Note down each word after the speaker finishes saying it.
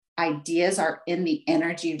ideas are in the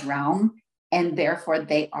energy realm, and therefore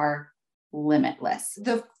they are limitless.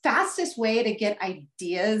 The fastest way to get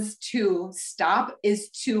ideas to stop is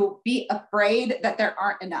to be afraid that there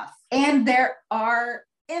aren't enough. And there are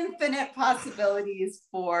infinite possibilities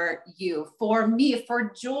for you, for me,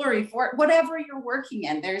 for jewelry, for whatever you're working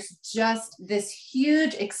in. There's just this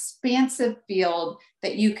huge, expansive field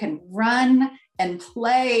that you can run and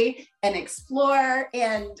play and explore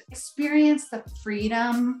and experience the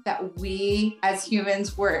freedom that we as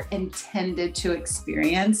humans were intended to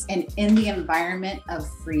experience. And in the environment of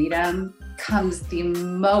freedom comes the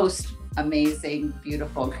most amazing,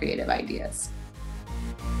 beautiful, creative ideas.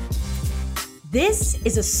 This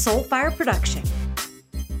is a Soulfire production.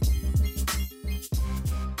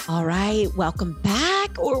 All right, welcome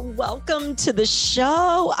back or welcome to the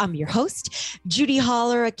show. I'm your host, Judy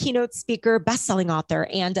Holler, a keynote speaker, best-selling author,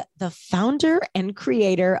 and the founder and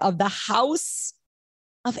creator of the House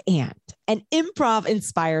of And, an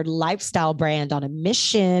improv-inspired lifestyle brand on a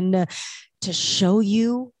mission to show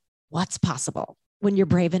you what's possible when you're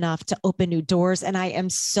brave enough to open new doors. And I am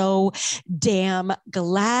so damn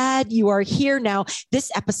glad you are here now.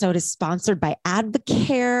 This episode is sponsored by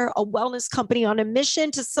Advocare, a wellness company on a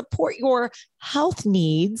mission to support your health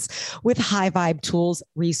needs with high vibe tools,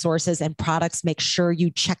 resources, and products. Make sure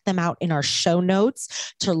you check them out in our show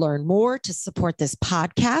notes to learn more, to support this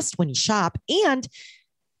podcast when you shop, and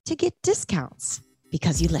to get discounts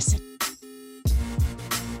because you listen.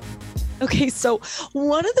 Okay, so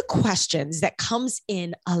one of the questions that comes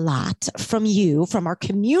in a lot from you, from our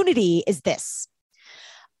community, is this: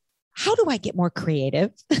 how do I get more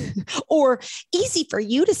creative? Or easy for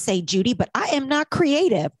you to say, Judy, but I am not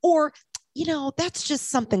creative. Or, that's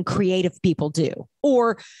just something creative people do.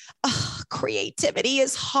 Or creativity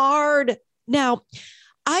is hard. Now,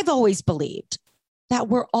 I've always believed that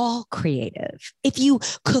we're all creative. If you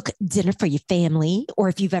cook dinner for your family, or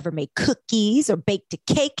if you've ever made cookies or baked a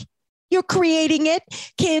cake, you're creating it.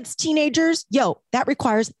 Kids, teenagers, that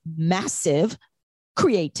requires massive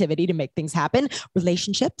creativity to make things happen.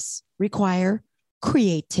 Relationships require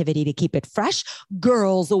creativity to keep it fresh.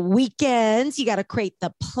 Girls' weekends, you got to create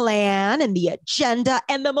the plan and the agenda.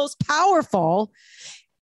 And the most powerful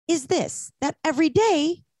is this, that every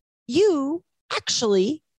day you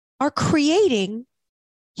actually are creating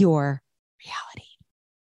your reality.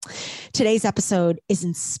 Today's episode is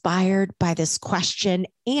inspired by this question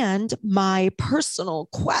and my personal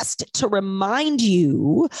quest to remind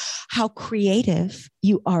you how creative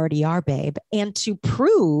you already are, babe, and to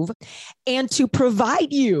prove and to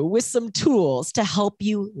provide you with some tools to help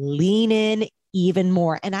you lean in even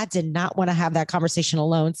more. And I did not want to have that conversation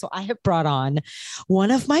alone. So I have brought on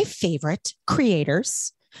one of my favorite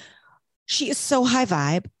creators. She is so high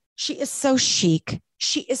vibe. She is so chic.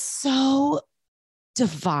 She is so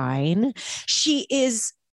divine. She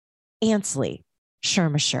is Ansley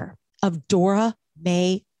Schermischer of Dora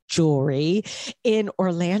May Jewelry in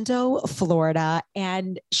Orlando, Florida.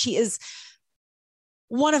 And she is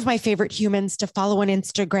one of my favorite humans to follow on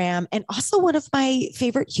Instagram, and also one of my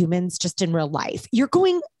favorite humans just in real life. You're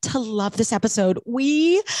going to love this episode.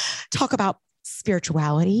 We talk about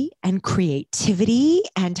spirituality and creativity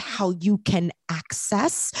and how you can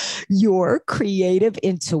access your creative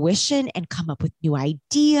intuition and come up with new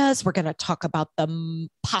ideas. We're going to talk about the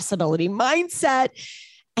possibility mindset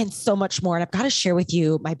and so much more. And I've got to share with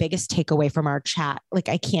you my biggest takeaway from our chat. Like,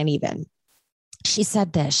 I can't even. She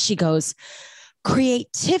said this. She goes,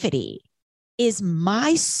 creativity is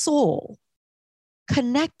my soul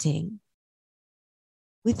connecting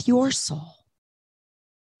with your soul.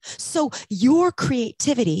 So your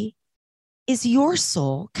creativity is your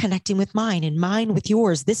soul connecting with mine and mine with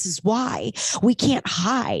yours. This is why we can't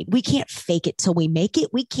hide. We can't fake it till we make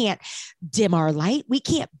it. We can't dim our light. We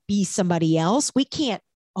can't be somebody else. We can't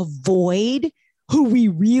avoid who we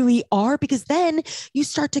really are, because then you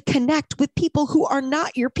start to connect with people who are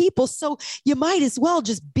not your people. So you might as well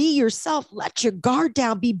just be yourself. Let your guard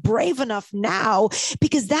down. Be brave enough now,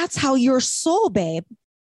 because that's how your soul, babe,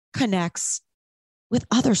 connects with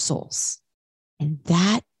other souls. And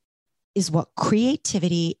that is what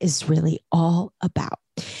creativity is really all about.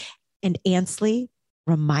 And Ansley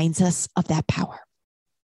reminds us of that power.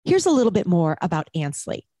 Here's a little bit more about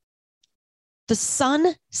Ansley. The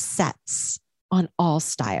sun sets on all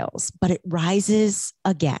styles, but it rises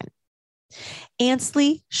again.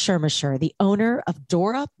 Ansley Schermischer, the owner of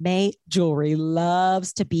Dora May Jewelry,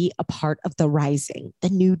 loves to be a part of the rising, the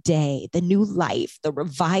new day, the new life, the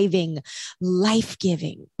reviving,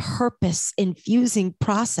 life-giving, purpose-infusing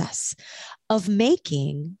process of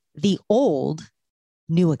making the old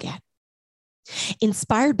new again.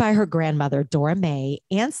 Inspired by her grandmother, Dora May,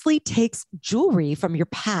 Ansley takes jewelry from your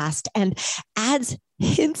past and adds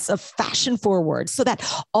hints of fashion forward so that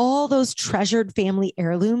all those treasured family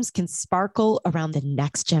heirlooms can sparkle around the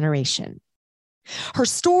next generation. Her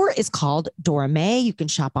store is called Dora May. You can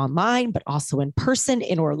shop online, but also in person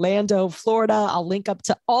in Orlando, Florida. I'll link up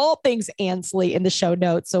to all things Ansley in the show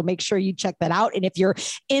notes. So make sure you check that out. And if you're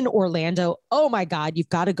in Orlando, oh my God, you've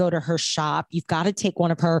got to go to her shop. You've got to take one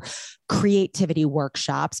of her creativity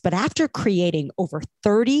workshops. But after creating over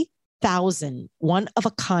 30,000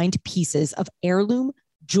 one-of-a-kind pieces of heirloom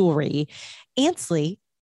jewelry, Ansley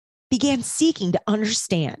began seeking to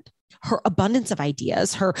understand her abundance of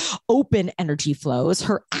ideas, her open energy flows,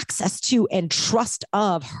 her access to and trust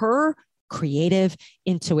of her creative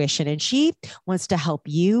intuition. And she wants to help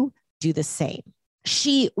you do the same.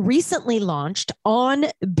 She recently launched On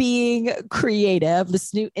Being Creative,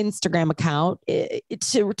 this new Instagram account,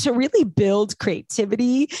 to really build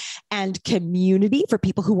creativity and community for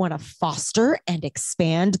people who want to foster and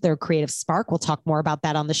expand their creative spark. We'll talk more about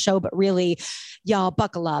that on the show, but really, y'all,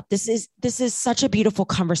 buckle up. This is such a beautiful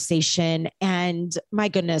conversation. And my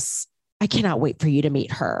goodness, I cannot wait for you to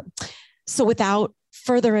meet her. So without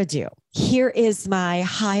further ado, here is my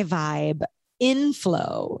high vibe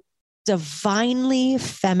inflow, divinely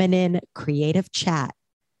feminine creative chat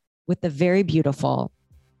with the very beautiful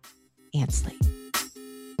Ansley.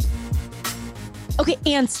 Okay,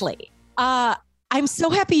 Ansley, I'm so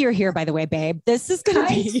happy you're here, by the way, babe. This is going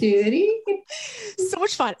to be so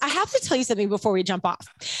much fun. I have to tell you something before we jump off.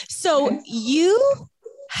 So you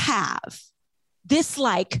have this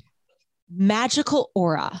like magical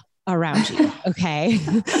aura around you. Okay.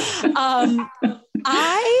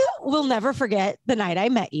 I will never forget the night I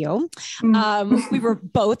met you. We were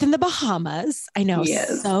both in the Bahamas. I know,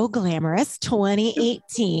 yes. So glamorous.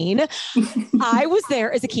 2018. I was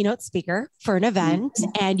there as a keynote speaker for an event,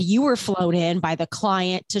 and you were flown in by the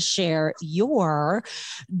client to share your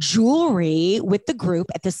jewelry with the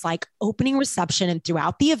group at this like opening reception and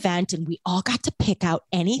throughout the event. And we all got to pick out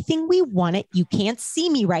anything we wanted. You can't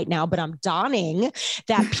see me right now, but I'm donning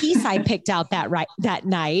that piece I picked out that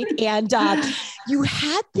night. And you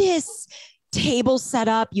had this table set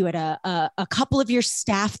up. You had a couple of your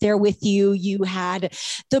staff there with you. You had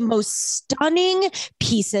the most stunning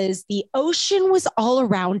pieces. The ocean was all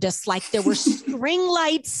around us. Like there were string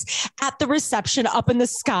lights at the reception up in the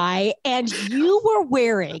sky. And you were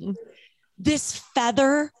wearing this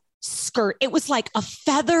feather skirt. It was like a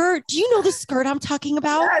feather. Do you know the skirt I'm talking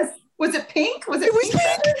about? Yes. Was it pink? Was it was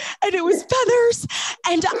pink and it was feathers.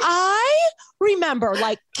 And I remember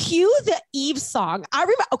like cue the Eve song.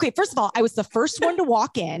 Okay, first of all, I was the first one to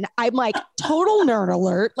walk in. I'm like total nerd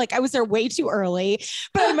alert. Like I was there way too early,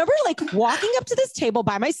 but I remember like walking up to this table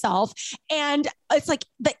by myself and it's like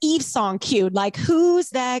the Eve song cued, like, who's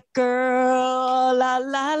that girl? La,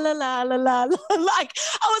 la, la, la, la, la, la. Like,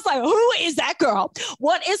 I was like, who is that girl?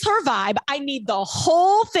 What is her vibe? I need the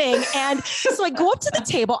whole thing. And so I go up to the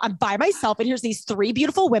table, I'm by myself, and here's these three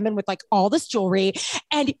beautiful women with like all this jewelry.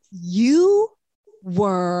 And you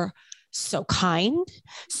were so kind,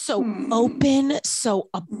 so open, so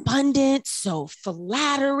abundant, so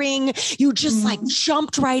flattering. You just like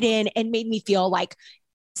jumped right in and made me feel like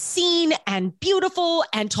seen and beautiful,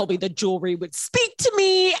 and told me the jewelry would speak to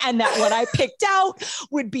me and that what I picked out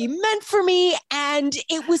would be meant for me. And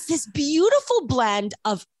it was this beautiful blend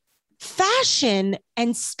of fashion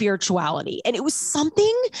and spirituality. And it was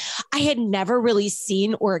something I had never really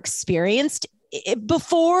seen or experienced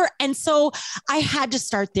before. And so I had to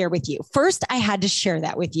start there with you. First, I had to share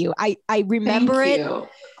that with you. I remember it.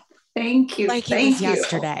 Thank you. Like it was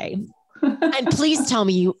yesterday. And please tell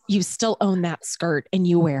me you still own that skirt and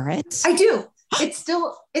you wear it. I do. It's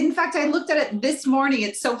still, in fact, I looked at it this morning.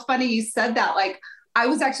 It's so funny you said that. Like, I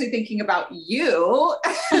was actually thinking about you.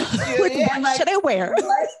 Julie, what like, should I wear?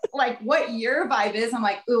 Like what your vibe is. I'm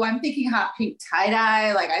like, ooh, I'm thinking hot pink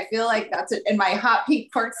tie-dye. Like, I feel like that's it. And my hot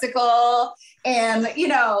pink corksicle. And, you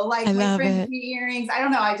know, like my French earrings. I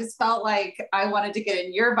don't know. I just felt like I wanted to get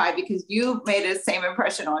in your vibe because you made the same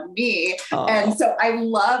impression on me. Oh. And so I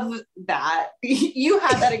love that you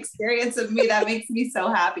had that experience of me. That makes me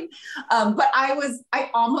so happy. But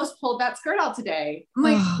I almost pulled that skirt out today. I'm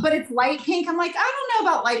like, but it's light pink. I'm like, I don't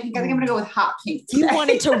know about light pink. I think I'm going to go with hot pink today. You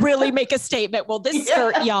wanted to really make a statement. Well, this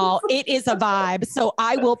skirt, y'all, it is a vibe. So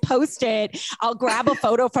I will post it. I'll grab a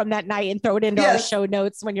photo from that night and throw it into our show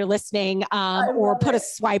notes when you're listening. Or put a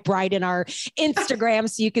swipe right in our Instagram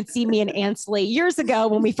so you can see me and Ansley years ago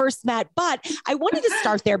when we first met. But I wanted to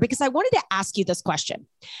start there because I wanted to ask you this question.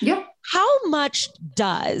 Yeah. How much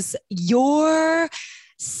does your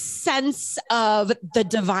sense of the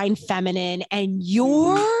divine feminine and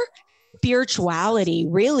your spirituality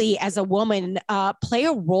really as a woman play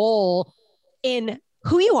a role in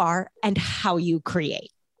who you are and how you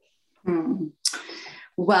create?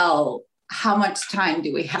 Well, how much time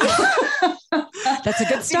do we have? That's a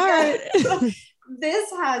good start.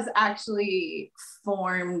 This has actually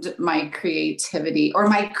formed my creativity, or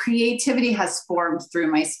my creativity has formed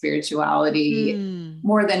through my spirituality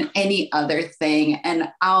more than any other thing. And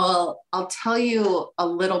I'll tell you a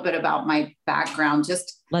little bit about my background.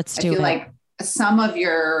 I feel like some of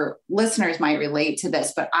your listeners might relate to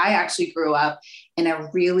this, but I actually grew up in a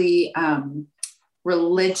really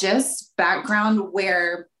religious background,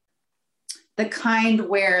 where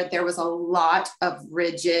there was a lot of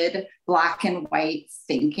rigid black and white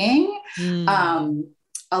thinking, a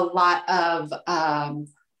lot of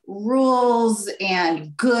rules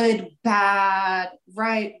and good, bad,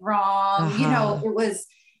 right, wrong. It was,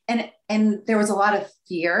 and there was a lot of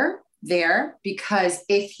fear there, because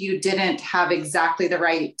if you didn't have exactly the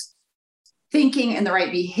right thinking and the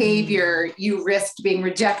right behavior, you risked being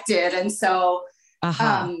rejected. And so,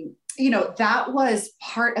 that was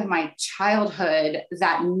part of my childhood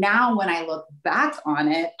that now when I look back on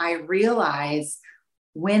it, I realize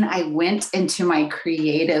when I went into my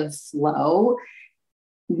creative flow,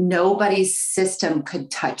 nobody's system could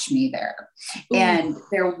touch me there. Ooh. And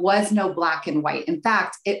there was no black and white. In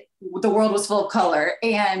fact, the world was full of color,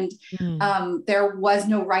 and there was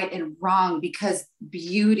no right and wrong, because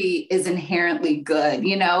beauty is inherently good,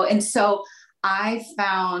 And so I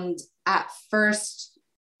found at first,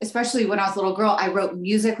 especially when I was a little girl, I wrote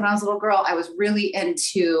music when I was a little girl. I was really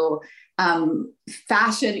into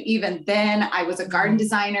fashion. Even then, I was a garden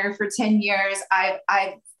designer for 10 years.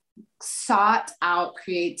 I've sought out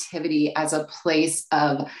creativity as a place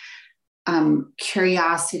of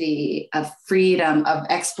curiosity, of freedom, of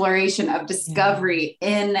exploration, of discovery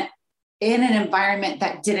in an environment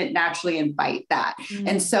that didn't naturally invite that.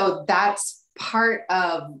 And so that's part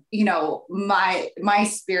of, my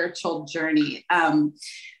spiritual journey.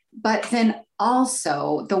 But then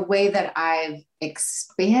also the way that I've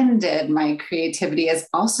expanded my creativity has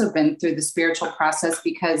also been through the spiritual process,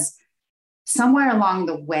 because somewhere along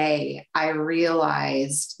the way, I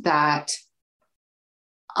realized that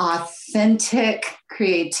authentic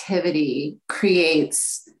creativity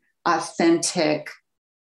creates authentic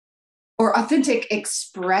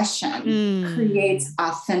expression creates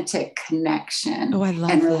authentic connection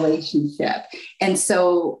and relationship. And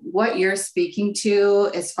so what you're speaking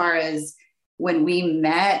to, as far as when we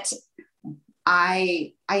met,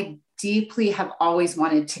 I deeply have always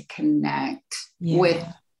wanted to connect with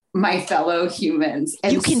my fellow humans.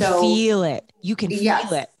 And you can feel it. You can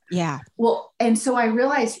feel it. Yeah. Well, and so I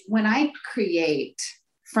realized when I create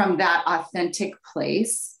from that authentic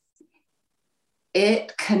place,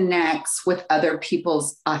 it connects with other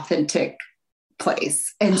people's authentic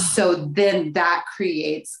place. And so then that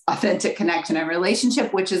creates authentic connection and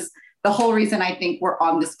relationship, which is the whole reason I think we're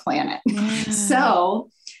on this planet. Yeah. So,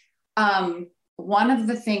 one of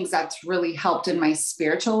the things that's really helped in my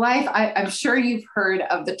spiritual life, I'm sure you've heard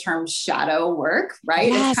of the term shadow work, right?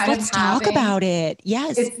 Yes, let's talk about it.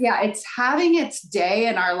 Yes. It's having its day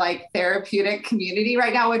in our therapeutic community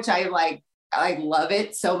right now, which I love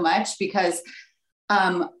it so much, because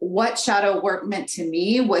what shadow work meant to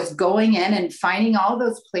me was going in and finding all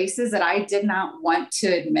those places that I did not want to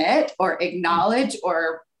admit or acknowledge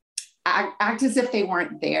or act as if they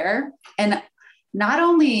weren't there. And not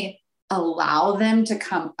only allow them to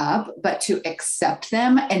come up, but to accept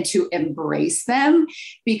them and to embrace them.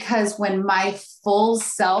 Because when my full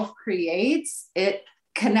self creates, it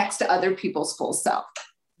connects to other people's full self.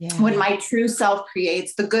 Yeah. When my true self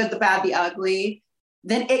creates the good, the bad, the ugly,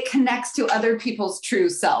 then it connects to other people's true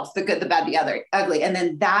self, the good, the bad, the ugly. And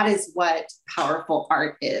then that is what powerful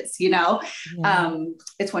art is,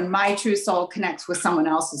 It's when my true soul connects with someone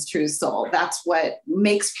else's true soul. That's what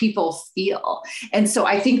makes people feel. And so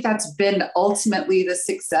I think that's been ultimately the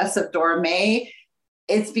success of Dora Mae.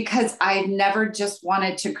 It's because I never just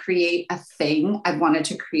wanted to create a thing. I wanted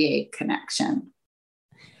to create connection.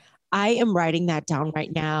 I am writing that down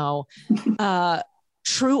right now.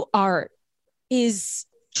 True art is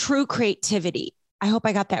true creativity. I hope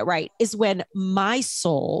I got that right. Is when my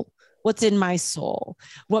soul, what's in my soul,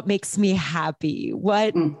 what makes me happy,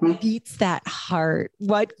 what beats that heart,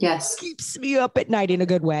 what keeps me up at night in a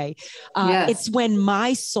good way. It's when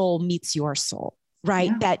my soul meets your soul.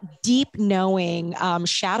 right? Yeah. That deep knowing,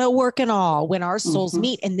 shadow work and all, when our souls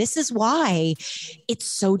meet. And this is why it's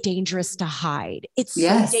so dangerous to hide. It's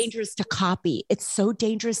so dangerous to copy. It's so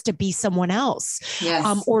dangerous to be someone else,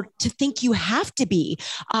 or to think you have to be,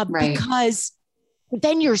 because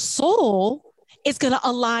then your soul is going to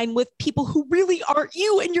align with people who really aren't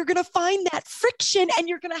you. And you're going to find that friction, and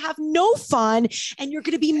you're going to have no fun, and you're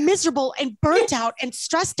going to be miserable and burnt out and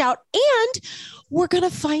stressed out. And we're going to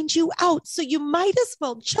find you out. So you might as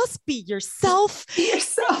well just be yourself.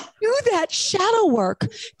 Do that shadow work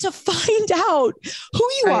to find out who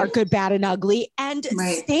you are, good, bad, and ugly, and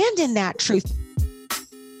stand in that truth.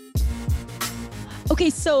 Okay,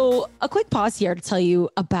 so a quick pause here to tell you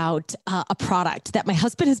about a product that my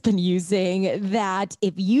husband has been using, that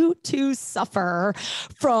if you too suffer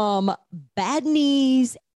from bad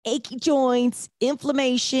knees, achy joints,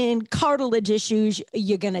 inflammation, cartilage issues,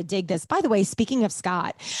 you're going to dig this. By the way, speaking of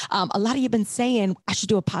Scott, a lot of you have been saying I should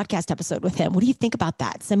do a podcast episode with him. What do you think about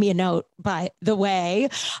that? Send me a note, by the way.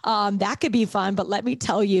 That could be fun. But let me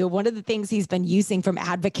tell you, one of the things he's been using from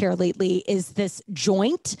Advocare lately is this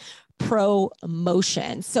Joint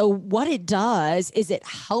ProMotion. So what it does is it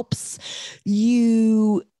helps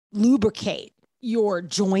you lubricate your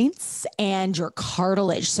joints and your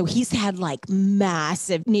cartilage. So he's had like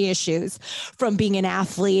massive knee issues from being an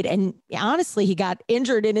athlete. And honestly, he got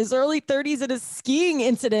injured in his early 30s in a skiing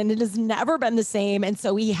incident. It has never been the same. And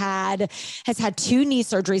so he has had 2 knee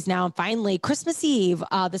surgeries now. And finally, Christmas Eve,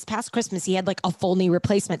 this past Christmas, he had like a full knee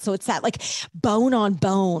replacement. So it's that like bone on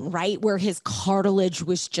bone, right? Where his cartilage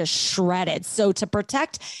was just shredded. So to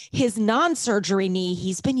protect his non-surgery knee,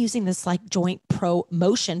 he's been using this like Joint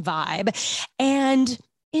ProMotion vibe and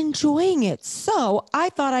enjoying it. So I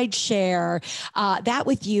thought I'd share that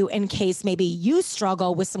with you in case maybe you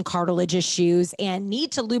struggle with some cartilage issues and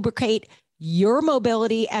need to lubricate your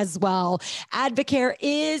mobility as well. Advocare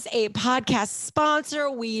is a podcast sponsor.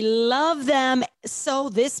 We love them. So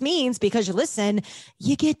this means because you listen,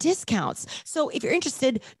 you get discounts. So if you're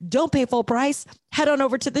interested, don't pay full price. Head on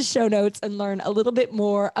over to the show notes and learn a little bit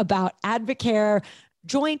more about Advocare,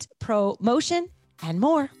 Joint ProMotion, and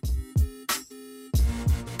more.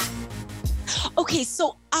 Okay,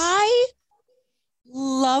 so I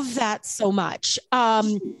love that so much.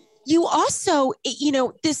 You also,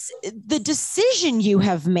 the decision you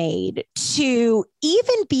have made to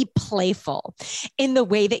even be playful in the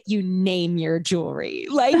way that you name your jewelry.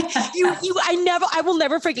 Like I will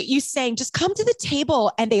never forget you saying, just come to the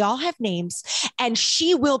table and they all have names and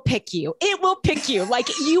she will pick you. It will pick you. Like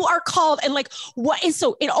you are called, and like, what is,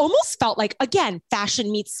 so it almost felt like, again,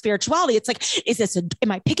 fashion meets spirituality. It's like,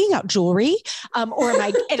 am I picking out jewelry? Or am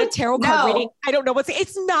I in a tarot card reading? I don't know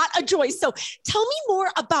it's not a choice. So tell me more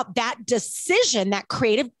about that decision, that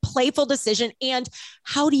creative, playful decision. And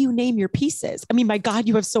how do you name your pieces? I mean, my God,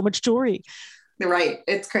 you have so much jewelry. Right.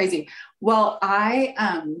 It's crazy. Well, I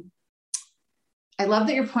love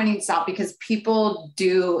that you're pointing this out, because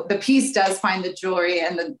the piece does find the jewelry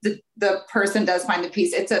and the person does find the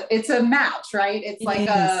piece. It's a match, right?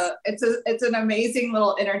 It's an amazing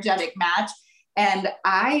little energetic match. And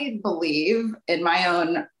I believe in my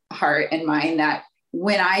own heart and mind that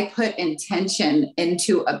when I put intention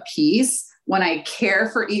into a piece, when I care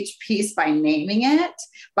for each piece by naming it,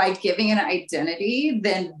 by giving it an identity,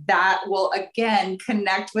 then that will again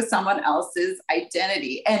connect with someone else's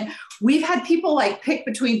identity. And we've had people like pick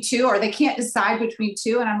between 2, or they can't decide between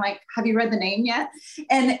 2. And I'm like, have you read the name yet?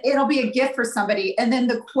 And it'll be a gift for somebody. And then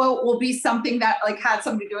the quote will be something that like had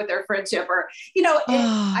something to do with their friendship, or,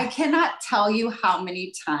 I cannot tell you how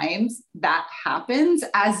many times that happens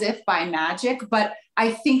as if by magic, but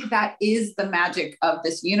I think that is the magic of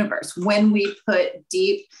this universe, when we put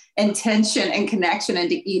deep intention and connection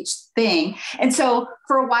into each thing. And so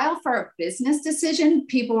for a while, for a business decision,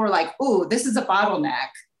 people were like, "Oh, this is a bottleneck.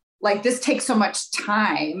 Like this takes so much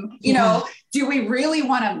time. Do we really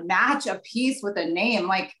want to match a piece with a name?"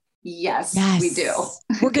 Like, yes, we do.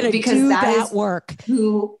 We're going to do that work.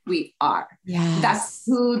 Who we are. Yes. That's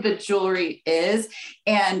who the jewelry is.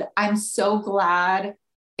 And I'm so glad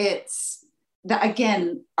that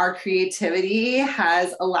again, our creativity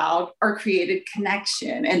has allowed or created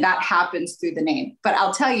connection, and that happens through the name. But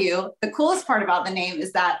I'll tell you, the coolest part about the name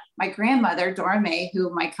is that my grandmother, Dora May,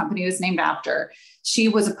 who my company was named after, she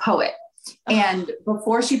was a poet. And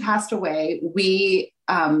before she passed away, we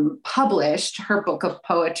published her book of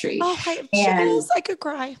poetry. Oh, I could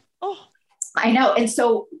cry. Oh, I know. And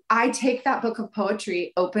so I take that book of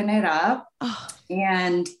poetry, open it up,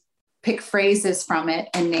 and pick phrases from it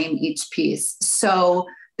and name each piece. So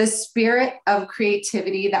the spirit of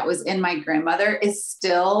creativity that was in my grandmother is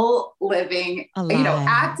still living, Alive.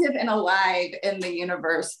 active and alive in the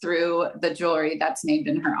universe through the jewelry that's named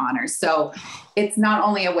in her honor. So it's not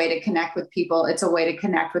only a way to connect with people, it's a way to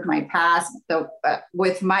connect with my past,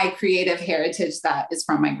 with my creative heritage that is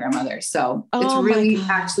from my grandmother. So it's really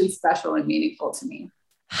actually special and meaningful to me.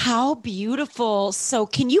 How beautiful. So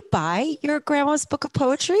can you buy your grandma's book of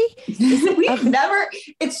poetry?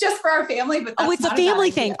 It's just for our family, but it's a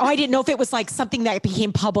family thing. Oh, I didn't know if it was like something that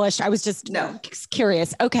became published. I was just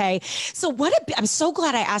curious. Okay. So I'm so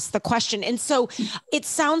glad I asked the question. And so it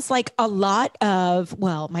sounds like a lot of,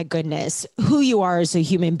 well, my goodness, who you are as a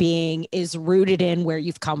human being is rooted in where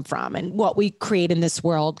you've come from, and what we create in this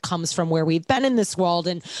world comes from where we've been in this world.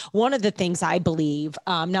 And one of the things I believe,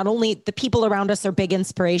 not only the people around us are big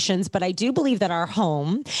inspirations, but I do believe that our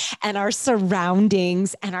home and our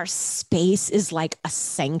surroundings and our space is like a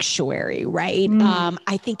sanctuary, right?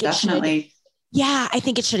 I think it should, I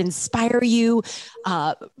think it should inspire you,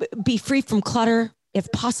 be free from clutter, if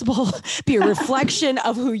possible, be a reflection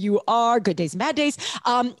of who you are, good days and bad days.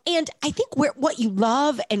 And I think what you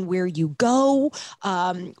love and where you go,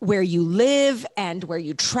 where you live and where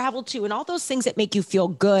you travel to, and all those things that make you feel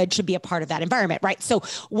good should be a part of that environment, right? So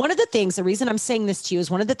one of the things, the reason I'm saying this to you is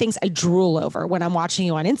one of the things I drool over when I'm watching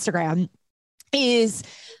you on Instagram is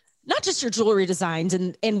not just your jewelry designs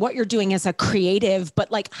and what you're doing as a creative,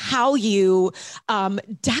 but like how you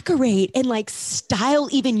decorate and like style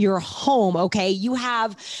even your home. Okay. You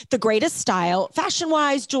have the greatest style, fashion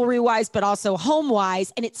wise, jewelry wise, but also home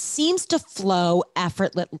wise. And it seems to flow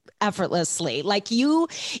effortlessly. Like you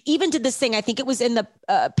even did this thing, I think it was in the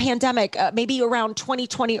pandemic, maybe around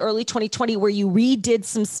 2020, early 2020, where you redid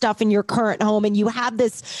some stuff in your current home and you have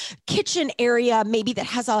this kitchen area, maybe that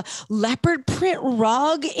has a leopard print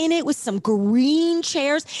rug in it with some green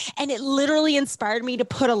chairs. And it literally inspired me to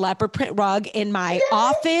put a leopard print rug in my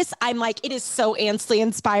office. I'm like, it is so Ansley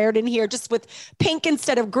inspired in here, just with pink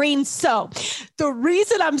instead of green. So the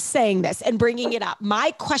reason I'm saying this and bringing it up,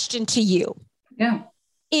 my question to you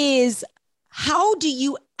is, how do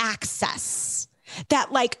you access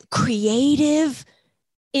that like creative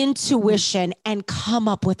intuition and come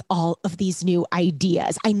up with all of these new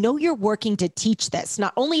ideas? I know you're working to teach this,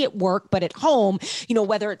 not only at work, but at home,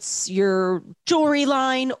 whether it's your jewelry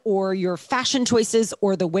line or your fashion choices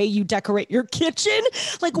or the way you decorate your kitchen.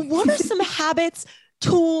 Like, what are some habits,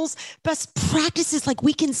 tools, best practices like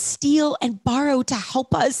we can steal and borrow to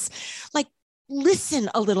help us like listen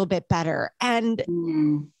a little bit better and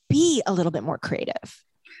be a little bit more creative?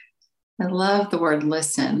 I love the word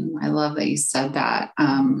listen. I love that you said that.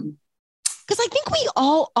 Because I think we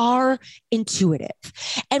all are intuitive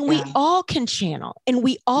and we all can channel and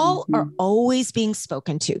we all are always being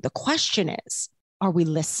spoken to. The question is, are we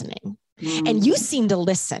listening? And you seem to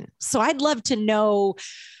listen. So I'd love to know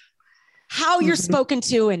how you're spoken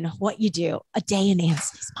to and what you do. A day in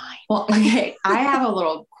Ansley's mind. Well, okay. I have a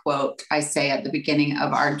little quote I say at the beginning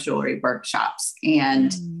of our jewelry workshops.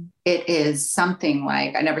 And it is something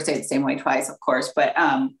like, I never say it the same way twice, of course, but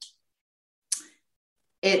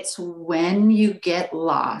it's when you get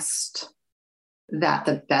lost that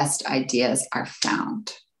the best ideas are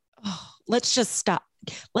found. Oh, let's just stop.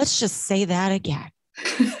 Let's just say that again.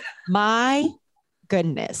 My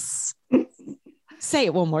goodness. Say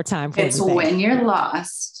it one more time. It's when you're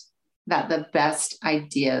lost that the best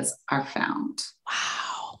ideas are found.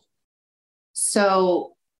 Wow.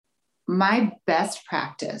 So my best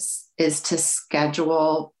practice is to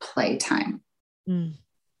schedule playtime,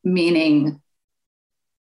 meaning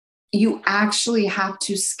you actually have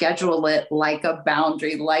to schedule it like a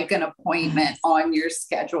boundary, like an appointment on your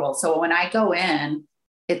schedule. So when I go in,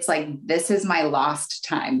 it's like, this is my lost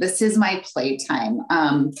time. This is my playtime.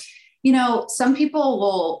 Some people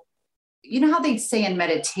will, how they say in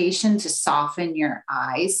meditation to soften your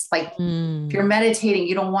eyes, like if you're meditating,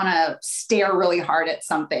 you don't want to stare really hard at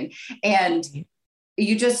something and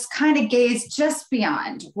you just kind of gaze just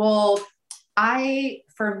beyond. Well,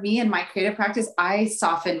 for me in my creative practice, I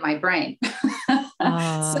soften my brain.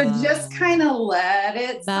 So just kind of let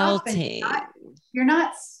it soften. You're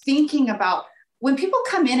not thinking about, when people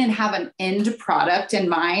come in and have an end product in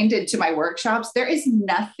mind into my workshops, there is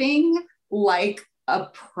nothing like a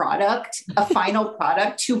final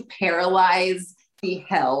product to paralyze the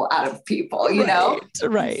hell out of people,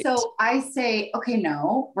 Right. So I say, okay,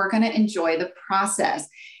 no, we're going to enjoy the process.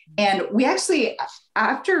 And we actually,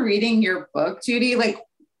 after reading your book, Judy,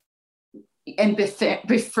 and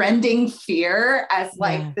befriending fear as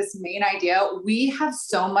this main idea, we have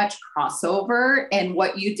so much crossover in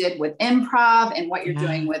what you did with improv and what you're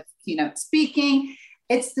doing with keynote speaking.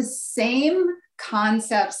 It's the same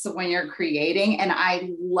concepts when you're creating. And I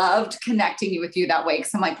loved connecting with you that way.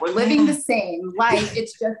 Cause I'm like, we're living the same life.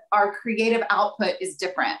 It's just our creative output is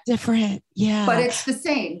different. Yeah. But it's the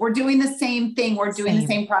same. We're doing the same thing. We're doing the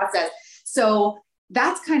same process. So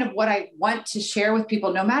that's kind of what I want to share with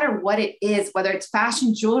people, no matter what it is, whether it's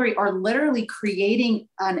fashion, jewelry, or literally creating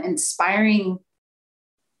an inspiring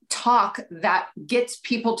talk that gets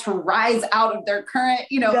people to rise out of their current,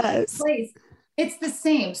 place. It's the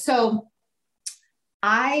same. So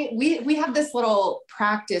we have this little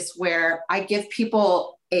practice where I give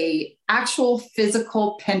people a actual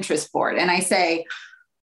physical Pinterest board. And I say,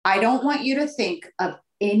 I don't want you to think of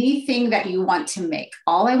anything that you want to make.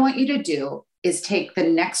 All I want you to do is take the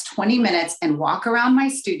next 20 minutes and walk around my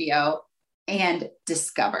studio and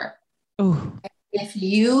discover. Ooh. If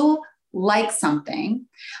you like something,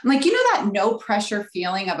 I'm like, that no pressure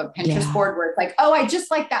feeling of a Pinterest board where it's like, oh, I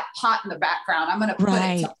just like that pot in the background. I'm going to put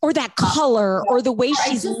it or that color or the way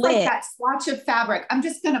she's lit. Like that swatch of fabric. I'm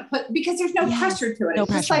just going to put, because there's no pressure to it. No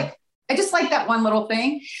it's pressure. Just like, I just like that one little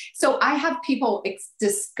thing. So I have people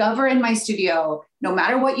discover in my studio, no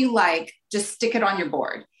matter what you like, just stick it on your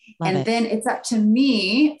board. Then it's up to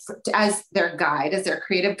me as their guide, as their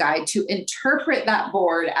creative guide, to interpret that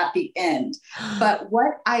board at the end. But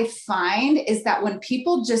what I find is that when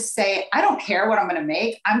people just say, I don't care what I'm going to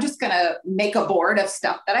make, I'm just going to make a board of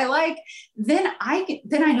stuff that I like, then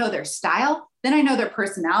I know their style. Then I know their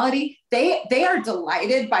personality. They are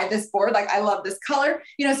delighted by this board. Like, I love this color.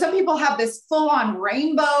 Some people have this full on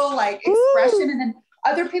rainbow, like expression. And then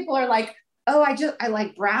other people are like, oh, I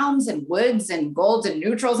like browns and woods and golds and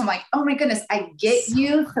neutrals. I'm like, oh my goodness, I get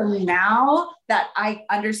you. So now that I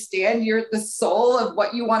understand you're the soul of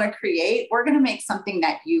what you want to create, we're going to make something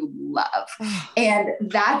that you love. And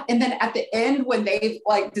then at the end, when they've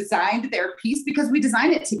like designed their piece, because we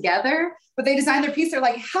designed it together, but they designed their piece, they're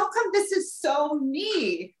like, how come this is so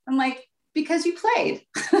me? I'm like, because you played.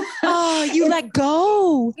 Oh, you let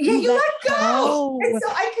go. Yeah, you let go. And so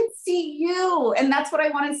I could see you. And that's what I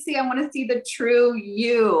want to see. I want to see the true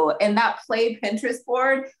you. And that Play Pinterest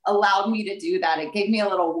board allowed me to do that. It gave me a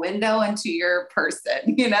little window into your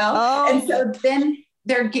person, And so then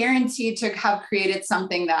they're guaranteed to have created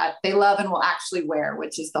something that they love and will actually wear,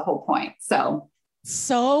 which is the whole point. So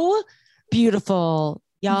beautiful.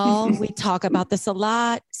 Y'all, we talk about this a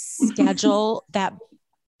lot. Schedule that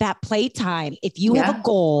playtime. If you have a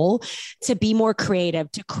goal to be more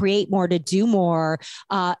creative, to create more, to do more,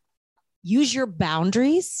 use your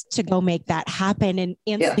boundaries to go make that happen. And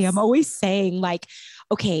Ansley, I'm always saying like,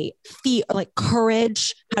 okay, like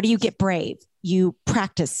courage. How do you get brave? You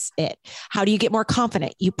practice it. How do you get more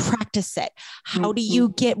confident? You practice it. How do you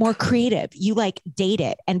get more creative? You like date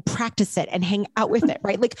it and practice it and hang out with it,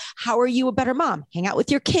 right? Like, how are you a better mom? Hang out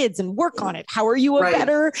with your kids and work on it. How are you a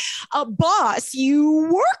better boss?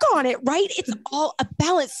 You work on it, right? It's all a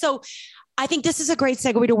balance. So I think this is a great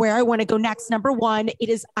segue to where I want to go next. Number one,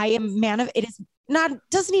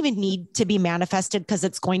 doesn't even need to be manifested because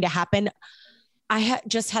it's going to happen. I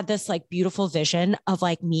just had this like beautiful vision of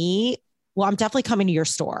like me. Well, I'm definitely coming to your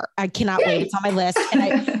store. I cannot wait. It's on my list. And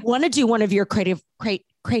I want to do one of your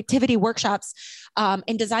creativity workshops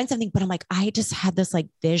and design something. But I'm like, I just had this like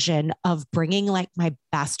vision of bringing like my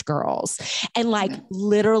best girls and like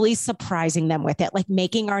literally surprising them with it, like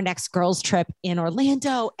making our next girls trip in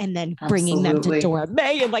Orlando and then bringing them to Dora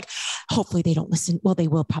May. And like, hopefully they don't listen. Well, they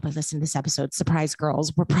will probably listen to this episode. Surprise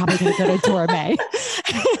girls. We're probably going to go to Dora May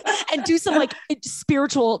and do some like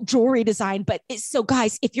spiritual jewelry design. But so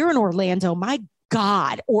guys, if you're in Orlando, my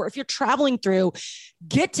God, or if you're traveling through,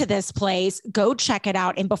 get to this place, go check it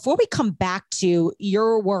out. And before we come back to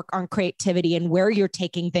your work on creativity and where you're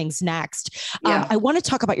taking things next, I want to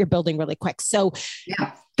talk about your building really quick. So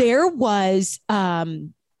there was, I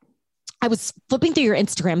was flipping through your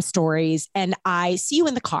Instagram stories and I see you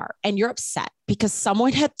in the car and you're upset because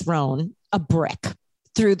someone had thrown a brick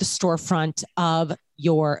through the storefront of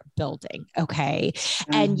your building. Okay.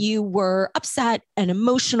 And you were upset and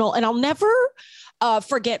emotional. And I'll never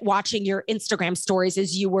forget watching your Instagram stories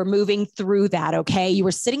as you were moving through that. Okay. You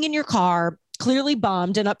were sitting in your car, clearly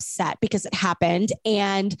bummed and upset because it happened.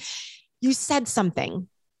 And you said something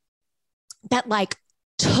that like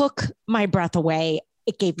took my breath away.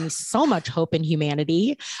 It gave me so much hope in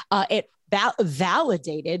humanity. It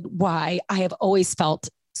validated why I have always felt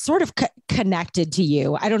sort of connected to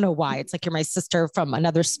you. I don't know why. It's like you're my sister from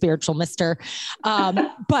another spiritual mister. And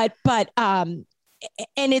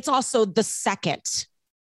it's also the second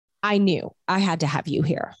I knew I had to have you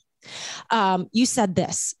here. You said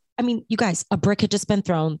this. I mean, you guys, a brick had just been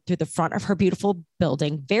thrown through the front of her beautiful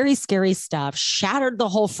building, very scary stuff, shattered the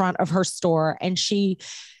whole front of her store. And she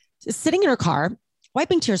sitting in her car,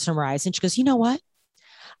 wiping tears from her eyes. And she goes, you know what?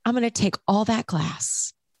 I'm going to take all that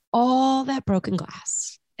glass, all that broken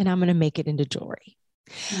glass, and I'm going to make it into jewelry.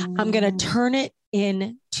 I'm going to turn it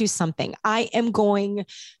into something. I am going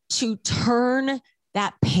to turn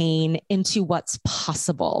that pain into what's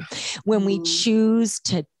possible when we choose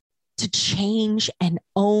to change and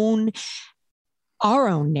own our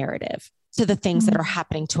own narrative to the things that are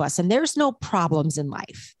happening to us. And there's no problems in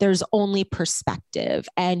life. There's only perspective.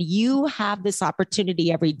 And you have this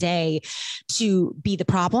opportunity every day to be the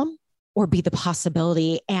problem or be the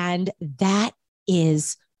possibility. And that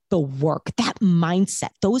is the work, that mindset,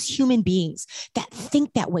 those human beings that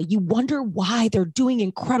think that way. You wonder why they're doing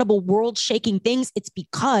incredible world shaking things. It's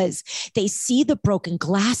because they see the broken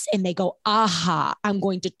glass and they go, aha, I'm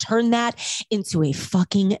going to turn that into a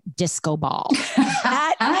fucking disco ball.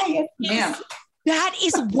 That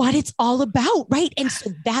is what it's all about, right? And so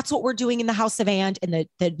that's what we're doing in the House of And and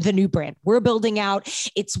the new brand we're building out.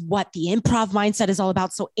 It's what the improv mindset is all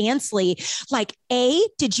about. So Ansley, like A,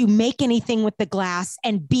 did you make anything with the glass?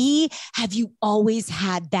 And B, have you always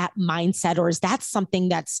had that mindset, or is that something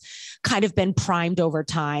that's kind of been primed over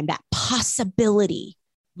time, that possibility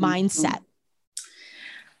mindset?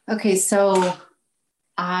 Okay, so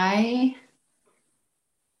I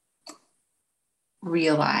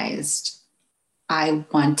realized I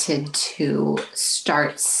wanted to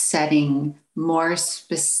start setting more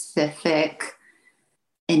specific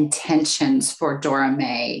intentions for Dora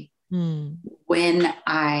Mae when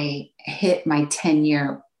I hit my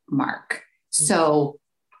 10-year mark. So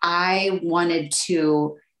I wanted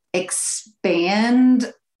to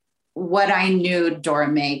expand what I knew Dora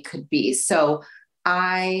Mae could be. So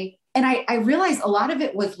I realized a lot of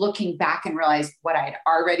it was looking back and realized what I had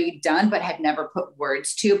already done, but had never put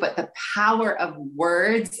words to. But the power of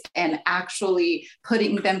words and actually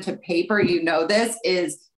putting them to paper, this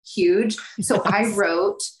is huge. So I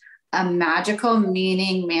wrote a magical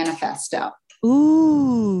meaning manifesto.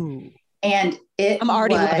 Ooh. And I'm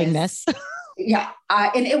already loving this. Yeah.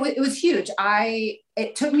 And it was huge.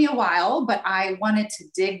 It took me a while, but I wanted to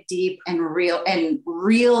dig deep and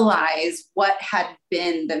realize what had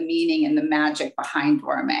been the meaning and the magic behind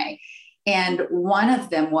Dora Mae. And one of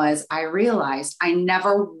them was, I realized I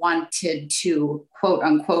never wanted to quote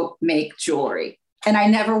unquote make jewelry, and I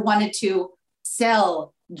never wanted to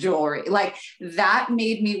sell jewelry. Like that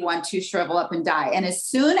made me want to shrivel up and die. And as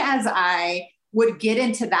soon as I would get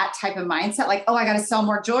into that type of mindset, like, oh, I got to sell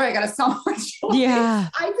more jewelry. I got to sell more jewelry. Yeah.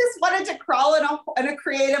 I just wanted to crawl in a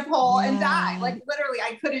creative hole and die. Like literally,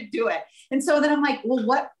 I couldn't do it. And so then I'm like, well,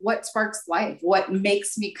 what sparks life? What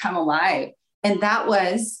makes me come alive? And that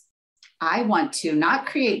was, I want to not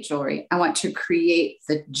create jewelry. I want to create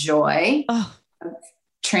the joy of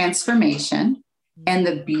transformation and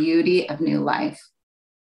the beauty of new life.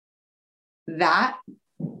 That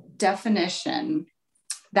definition,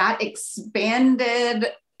 that expanded,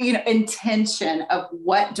 intention of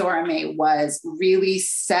what Dora Mae was, really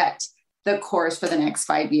set the course for the next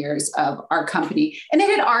 5 years of our company. And it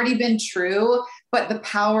had already been true, but the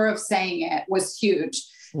power of saying it was huge.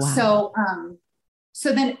 Wow.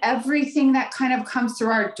 So then everything that kind of comes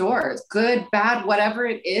through our doors, good, bad, whatever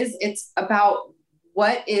it is, it's about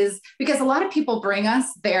because a lot of people bring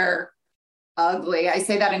us their ugly. I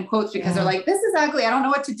say that in quotes because they're like, this is ugly. I don't know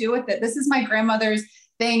what to do with it. This is my grandmother's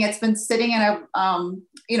thing. It's been sitting in a,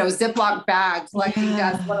 Ziploc bag collecting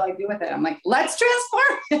dust. What do I do with it? I'm like, let's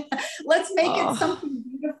transform it. Let's make it something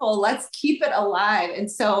beautiful. Let's keep it alive. And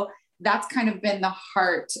so that's kind of been the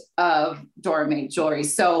heart of Dora Mae Jewelry.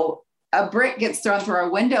 So a brick gets thrown through our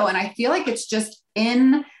window, and I feel like it's just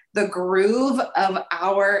in the groove of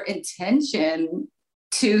our intention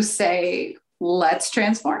to say, let's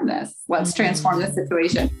transform this. Let's transform this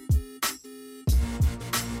situation.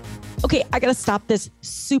 Okay, I got to stop this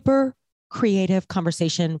super creative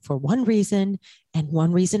conversation for one reason and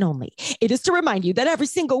one reason only. It is to remind you that every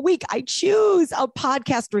single week I choose a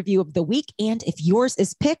podcast review of the week. And if yours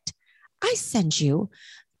is picked, I send you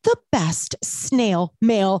the best snail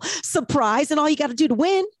mail surprise. And all you got to do to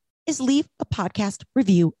win is leave a podcast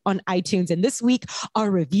review on iTunes. And this week, our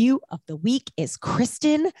review of the week is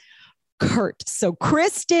Kristen Kurt. So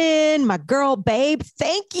Kristen, my girl, babe,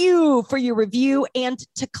 thank you for your review. And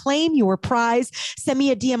to claim your prize, send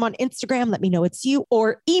me a DM on Instagram. Let me know it's you,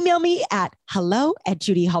 or email me at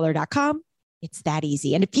hello@judyholler.com. It's that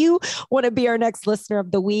easy. And if you want to be our next listener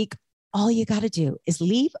of the week, all you got to do is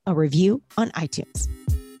leave a review on iTunes.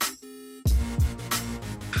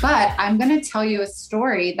 But I'm going to tell you a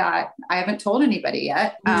story that I haven't told anybody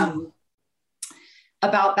yet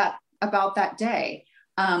about that day.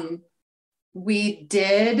 we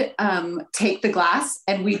did take the glass,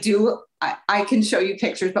 and we do, I can show you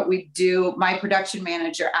pictures, but we do, my production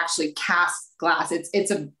manager actually casts glass.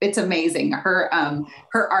 It's amazing. Her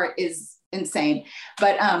art is insane.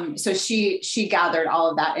 But so she gathered all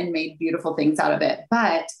of that and made beautiful things out of it.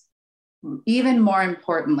 But even more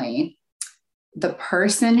importantly, the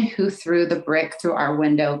person who threw the brick through our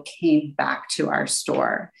window came back to our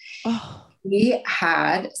store. Oh. He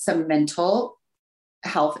had some mental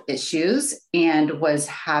health issues and was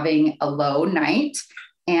having a low night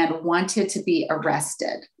and wanted to be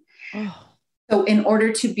arrested. Oh. So in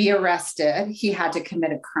order to be arrested, he had to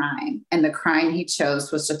commit a crime. And the crime he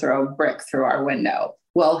chose was to throw a brick through our window.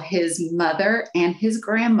 Well, his mother and his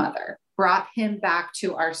grandmother brought him back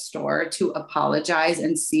to our store to apologize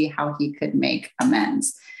and see how he could make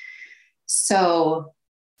amends. So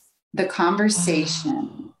the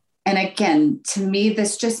conversation, and again, to me,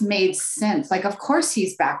 this just made sense. Like, of course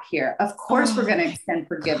he's back here. Of course we're going to extend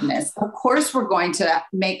forgiveness. Of course we're going to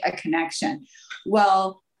make a connection.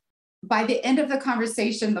 Well, by the end of the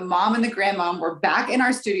conversation, the mom and the grandmom were back in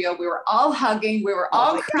our studio. We were all hugging. We were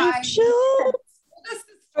all crying. This is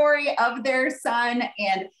the story of their son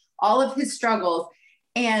and all of his struggles.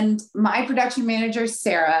 And my production manager,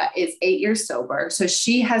 Sarah, is 8 years sober. So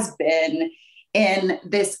she has been in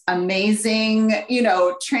this amazing,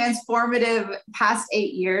 transformative past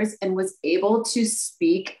 8 years, and was able to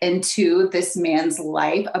speak into this man's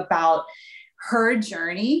life about her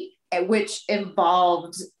journey, which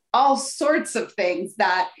involved all sorts of things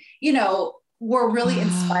that, were really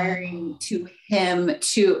inspiring to him,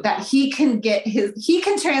 that he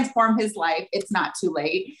can transform his life. It's not too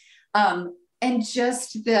late. And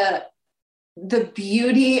just the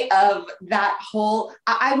beauty of that whole,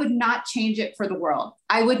 I would not change it for the world.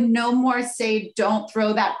 I would no more say, don't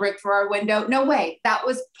throw that brick through our window. No way. That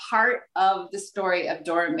was part of the story of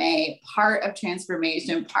Dora Mae, part of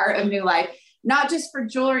transformation, part of new life, not just for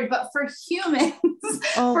jewelry, but for humans,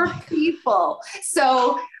 for people.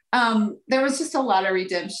 So there was just a lot of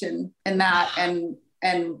redemption in that. And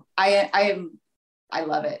I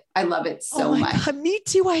love it. I love it so much. God, me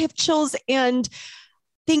too. I have chills. And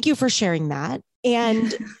thank you for sharing that.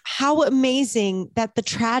 And how amazing that the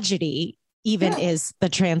tragedy even is the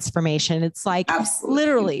transformation. It's like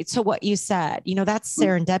literally to what you said, that's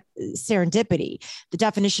serendipity. The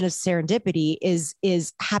definition of serendipity is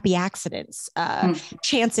happy accidents,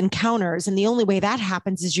 chance encounters. And the only way that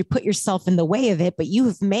happens is you put yourself in the way of it, but you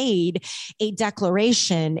have made a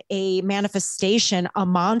declaration, a manifestation, a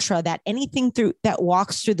mantra that anything that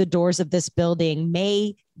walks through the doors of this building,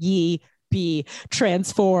 may ye be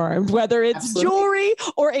transformed, whether it's jewelry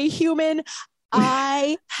or a human.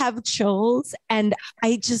 I have chills, and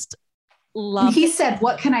I just love. He said,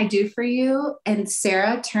 "What can I do for you?" And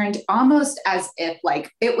Sarah turned almost as if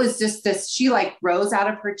it was just this. She rose out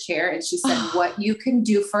of her chair and she said, "What you can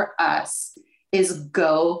do for us is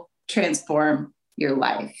go transform your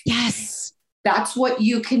life." Yes, that's what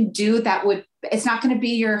you can do. It's not going to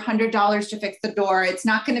be your $100 to fix the door. It's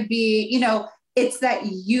not going to be, it's that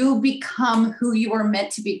you become who you were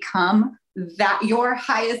meant to become. That your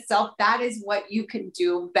highest self, that is what you can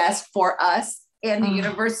do best for us and the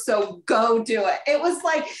universe. So go do it. It was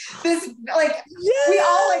this, we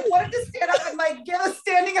all wanted to stand up and give a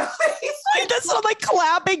standing ovation. That's what I'm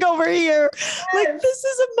clapping over here. Yes. This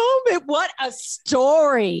is a moment. What a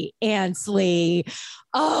story, Ansley.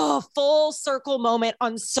 Oh, full circle moment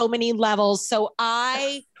on so many levels. So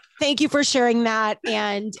thank you for sharing that.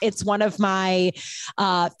 And it's one of my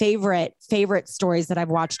favorite stories that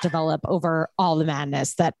I've watched develop over all the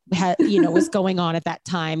madness that was going on at that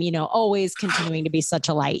time, always continuing to be such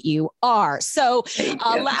a light you are. So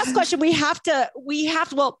last question, we have to,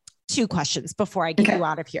 two questions before I get you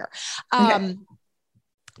out of here.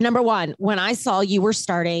 Number one, when I saw you were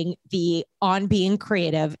starting the On Being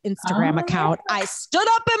Creative Instagram account, I stood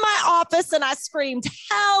up in my office and I screamed,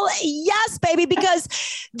 hell yes, baby, because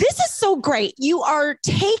this is so great. You are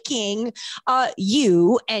taking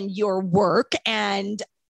you and your work and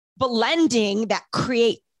blending that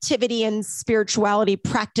creativity and spirituality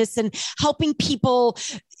practice and helping people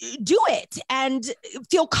do it and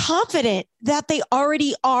feel confident that they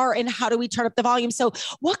already are. And how do we turn up the volume? So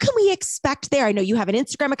what can we expect there? I know you have an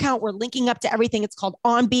Instagram account. We're linking up to everything. It's called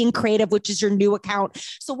On Being Creative, which is your new account.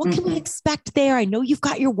 So what can we expect there? I know you've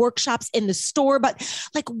got your workshops in the store, but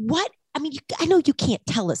I know you can't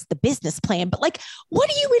tell us the business plan, but what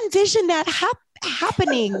do you envision that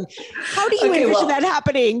happening? How do you envision that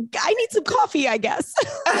happening? I need some coffee, I guess.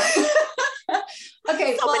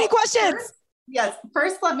 Okay. So many questions.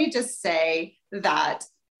 First, let me just say that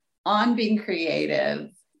On Being Creative,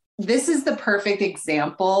 this is the perfect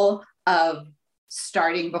example of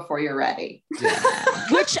starting before you're ready.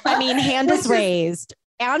 Which, I mean, hand is raised.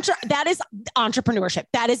 That is entrepreneurship.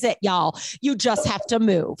 That is it, y'all. You just have to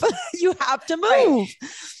move. You have to move.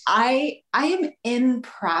 Right. I am in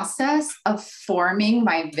process of forming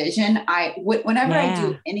my vision. Whenever I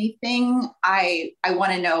do anything, I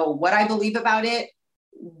want to know what I believe about it,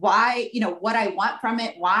 why, what I want from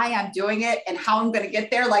it, why I'm doing it, and how I'm going to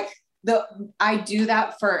get there. Like I do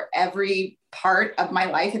that for every part of my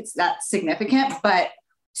life. It's that significant, but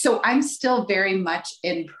so I'm still very much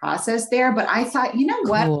in process there, but I thought, you know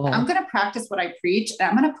what, cool. I'm going to practice what I preach and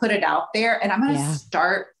I'm going to put it out there and I'm going to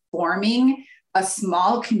start forming a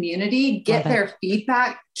small community, get their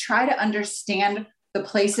feedback, try to understand the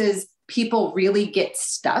places people really get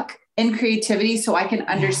stuck in creativity so I can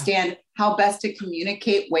understand how best to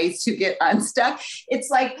communicate ways to get unstuck. It's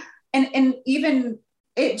like, and even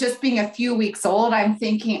it just being a few weeks old, I'm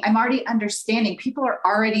thinking, I'm already understanding. People are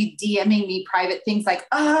already DMing me private things like,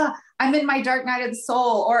 I'm in my dark night of the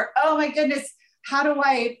soul, or, oh my goodness, how do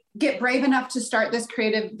I get brave enough to start this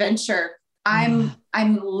creative venture? I'm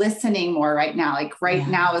listening more right now. Like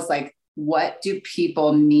now is like, what do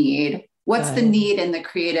people need? What's the need in the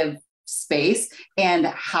creative space? And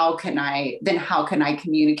how can I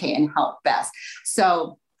communicate and help best?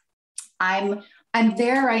 So I'm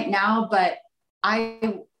there right now, but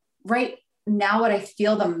right now, what I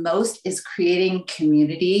feel the most is creating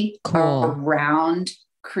community around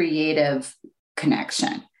creative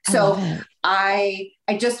connection. So I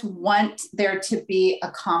just want there to be a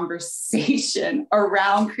conversation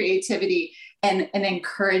around creativity and an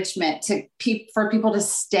encouragement for people to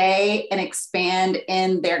stay and expand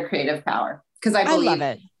in their creative power. Because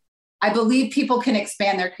I believe people can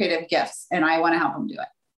expand their creative gifts, and I want to help them do it.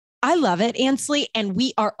 I love it, Ansley. And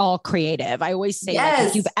we are all creative. I always say, like,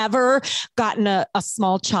 if you've ever gotten a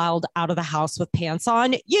small child out of the house with pants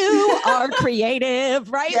on, you are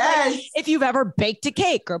creative, right? Yes. Like, if you've ever baked a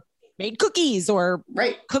cake or made cookies or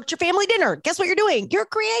cooked your family dinner, guess what you're doing? You're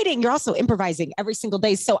creating. You're also improvising every single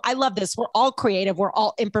day. So I love this. We're all creative. We're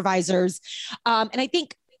all improvisers. And I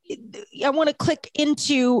think I want to click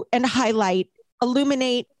into and highlight,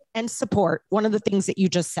 illuminate, and support one of the things that you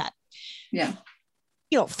just said. Yeah.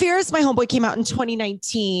 Fear is My Homeboy came out in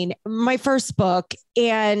 2019, my first book.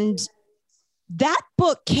 And that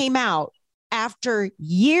book came out after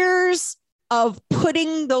years of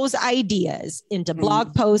putting those ideas into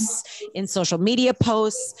blog posts, in social media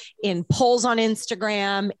posts, in polls on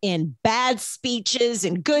Instagram, in bad speeches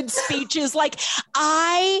and good speeches. Like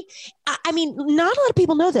I mean, not a lot of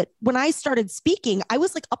people know that when I started speaking, I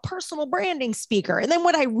was like a personal branding speaker. And then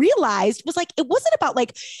what I realized was like, it wasn't about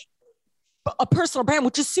like a personal brand,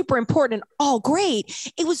 which is super important and all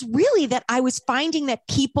great. It was really that I was finding that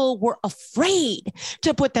people were afraid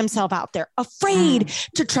to put themselves out there, afraid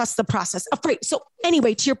to trust the process, afraid. So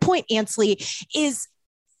anyway, to your point, Ansley, is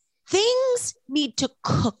things need to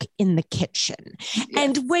cook in the kitchen. Yes.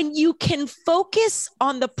 And when you can focus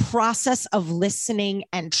on the process of listening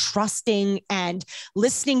and trusting and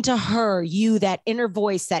listening to her, that inner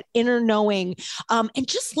voice, that inner knowing, and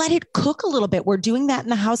just let it cook a little bit. We're doing that in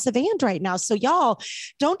the House of And right now. So y'all,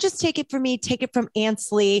 don't just take it from me, take it from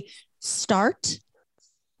Ansley.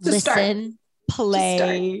 Listen,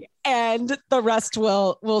 play, and the rest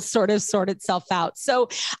will sort of sort itself out. So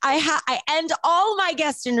I end all my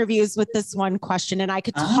guest interviews with this one question, and I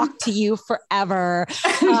could talk to you forever.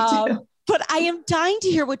 But I am dying to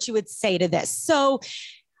hear what you would say to this. So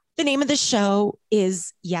the name of the show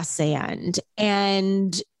is Yes and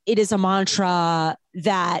it is a mantra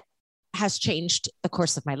that has changed the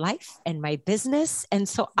course of my life and my business. And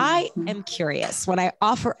so I am curious, when I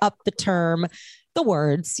offer up the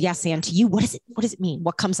words, yes, and to you, what does it mean?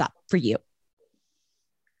 What comes up for you?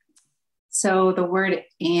 So the word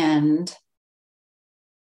and,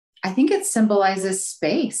 I think it symbolizes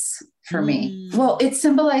space for me. Well, it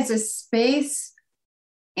symbolizes space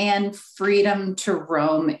and freedom to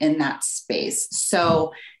roam in that space.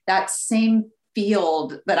 So that same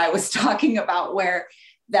field that I was talking about where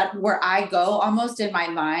I go almost in my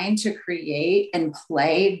mind to create and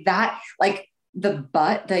play, that like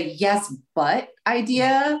the yes, but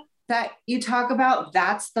idea that you talk about,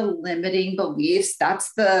 that's the limiting beliefs.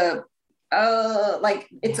 That's the, like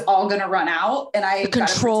it's all going to run out and I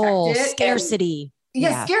control protect it. Scarcity.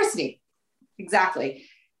 Scarcity. Exactly.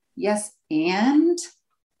 Yes. And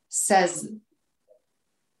says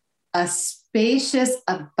a spacious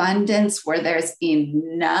abundance where there's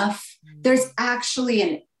enough, there's actually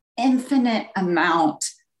an infinite amount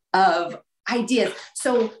of ideas.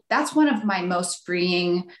 So that's one of my most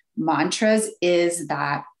freeing mantras, is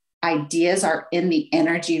that ideas are in the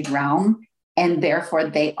energy realm and therefore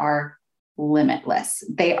they are limitless.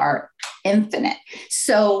 They are infinite.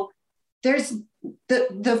 So there's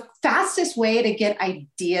the fastest way to get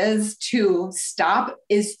ideas to stop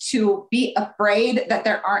is to be afraid that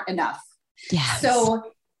there aren't enough. Yes. So,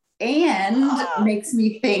 and makes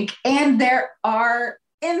me think, and there are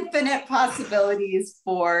infinite possibilities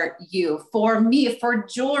for you, for me, for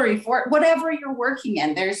jewelry, for whatever you're working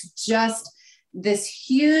in. There's just this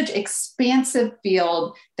huge, expansive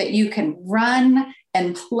field that you can run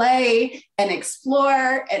and play and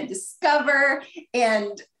explore and discover.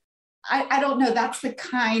 And I don't know, that's the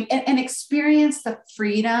kind, and experience the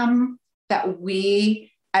freedom that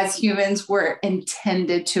we as humans were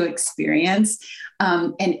intended to experience.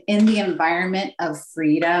 And in the environment of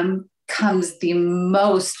freedom comes the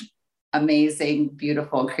most amazing,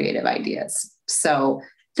 beautiful, creative ideas. So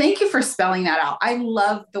thank you for spelling that out. I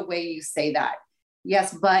love the way you say that.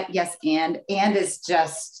 Yes, but, yes, and is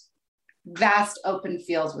just vast open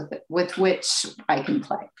fields with which I can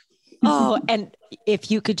play. Oh, and if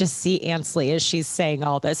you could just see Ansley as she's saying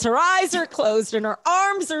all this, her eyes are closed and her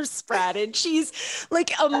arms are spread and she's like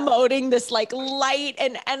emoting this like light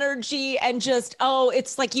and energy and just, oh,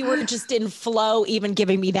 it's like you were just in flow, even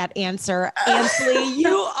giving me that answer. Ansley,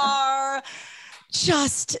 you are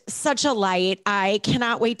just such a light. I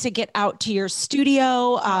cannot wait to get out to your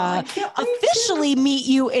studio, officially meet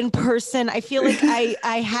you in person. I feel like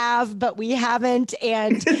I have, but we haven't.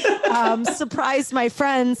 And surprise my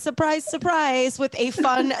friends, surprise, with a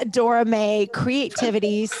fun Dora May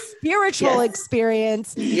creativity, spiritual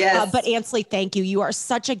experience. Yes. But Ansley, thank you. You are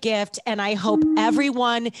such a gift. And I hope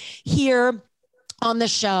everyone here on the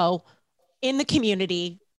show, in the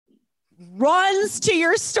community, runs to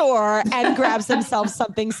your store and grabs themselves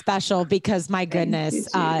something special, because my goodness,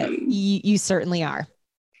 you certainly are.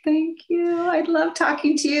 Thank you. I love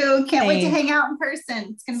talking to you. Can't wait to hang out in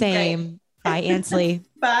person. It's going to be great. Bye, Ansley.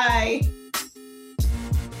 Bye.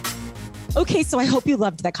 Okay, so I hope you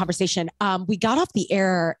loved that conversation. We got off the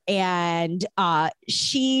air and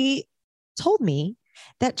she told me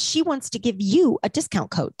that she wants to give you a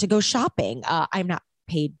discount code to go shopping. I'm not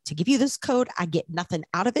paid to give you this code. I get nothing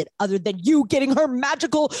out of it other than you getting her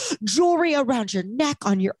magical jewelry around your neck,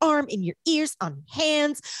 on your arm, in your ears, on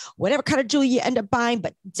hands, whatever kind of jewelry you end up buying,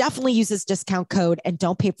 but definitely use this discount code and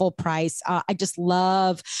don't pay full price. I just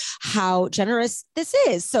love how generous this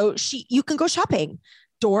is. So you can go shopping.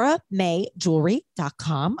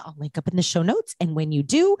 DoraMayJewelry.com. I'll link up in the show notes. And when you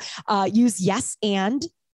do, use yes and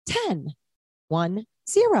 10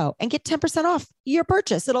 and get 10% off your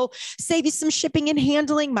purchase. It'll save you some shipping and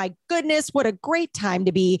handling. My goodness, what a great time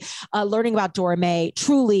to be learning about Dora May.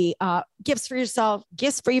 Truly, gifts for yourself,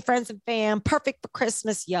 gifts for your friends and fam, perfect for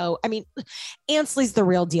Christmas, yo. I mean, Ansley's the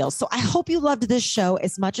real deal. So I hope you loved this show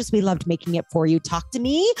as much as we loved making it for you. Talk to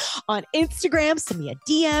me on Instagram, send me a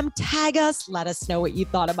DM, tag us, let us know what you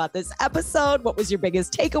thought about this episode. What was your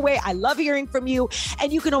biggest takeaway? I love hearing from you.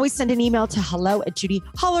 And you can always send an email to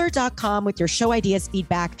hello@judyholler.com with your show ideas,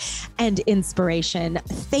 feedback, and inspiration.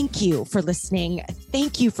 Thank you for listening.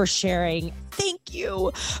 Thank you for sharing. Thank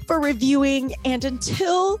you for reviewing. And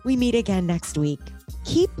until we meet again next week,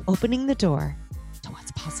 keep opening the door to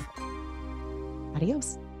what's possible.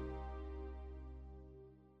 Adios.